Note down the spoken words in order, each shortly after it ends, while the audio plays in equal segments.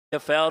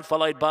Fouled,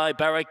 followed by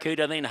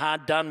Barracuda, then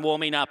Hard Done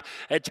warming up.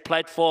 It's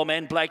Platform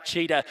and Black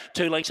Cheetah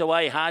 2 lengths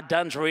away. Hard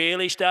Done's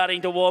really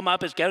starting to warm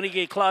up. It's going to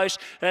get close.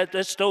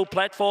 There's still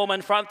Platform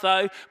in front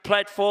though.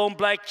 Platform,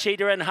 Black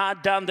Cheetah and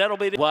Hard Done. That'll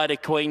be the wider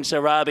Queen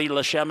Sarabi.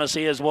 La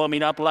Chamasia is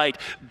warming up late.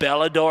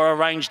 Bella Dora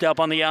ranged up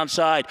on the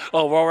outside.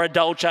 Aurora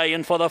Dolce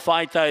in for the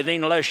fight though.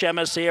 Then La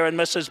Chamasia and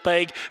Mrs.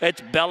 Big. It's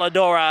Bella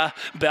Dora.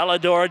 Bella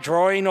Dora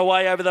drawing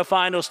away over the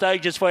final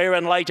stages for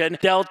Aaron Leighton.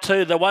 Dealt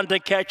 2. The one to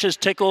catch is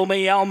Tickle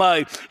Me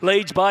Elmo.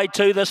 Leads by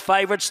 2. This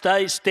favourite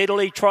stays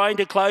steadily trying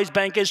to close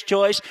Banker's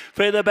Choice.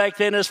 Further back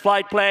then is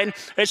Flight Plan.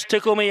 It's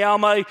Tickle Me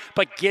Elmo,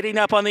 but getting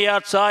up on the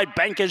outside,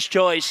 Banker's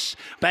Choice.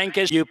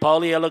 Banker's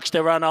Eupolia looks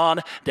to run on.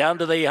 Down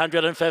to the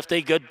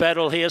 150. Good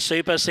battle here.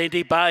 Super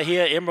Centi.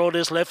 Bahia Emerald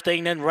is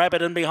lifting and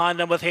Rabbit in behind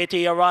them with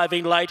Hetty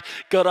arriving late.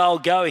 Good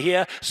old go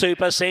here.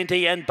 Super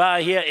Centi and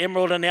Bahia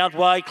Emerald and out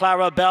wide.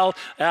 Clara Bell,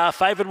 our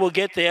favourite, will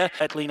get there.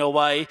 Battling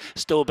away.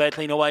 Still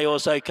battling away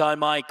also Kai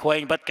My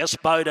Queen, but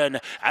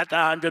Gospodin at the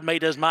 100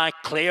 metres mark,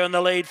 clear in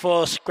the lead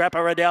for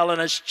Scrapper Riddell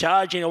and is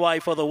charging away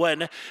for the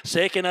win.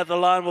 Second at the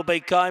line will be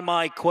Kai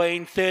My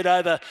Queen. Third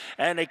over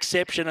an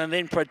Exception and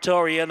then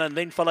Praetorian and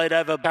then followed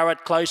over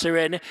Barrett closer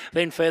in.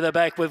 Then further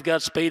back we've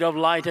got Speed of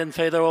Light and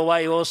further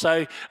away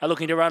also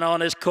looking to run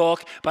on is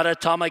Cork, but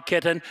Atomic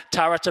Kitten.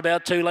 Turret's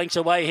about 2 lengths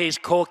away. Here's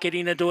Cork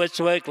getting into its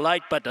work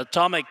late, but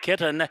Atomic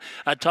Kitten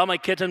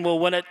will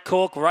win it.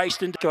 Cork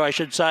raced into, I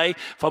should say,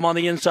 from on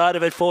the inside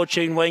of it.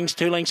 Fortune Wings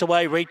 2 lengths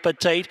away. Reed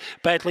Petite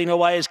battling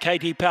away is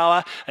Katie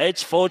Power.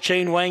 It's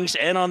Fortune Wings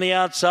and on the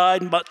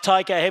outside, but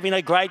Taika having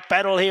a great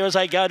battle here as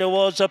they go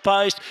towards the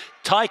post.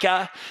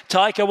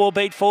 Taika will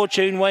beat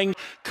Fortune Wing.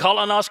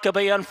 Colin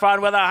Oscopy in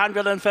front with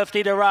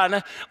 150 to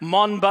run.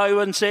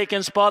 Monbo in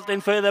second spot,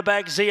 then further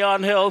back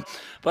Zion Hill.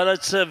 But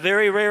it's a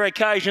very rare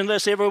occasion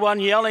this,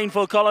 everyone yelling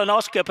for Colin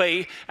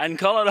Oscopy, and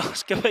Colin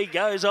Oscopy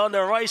goes on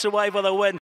to race away for the win.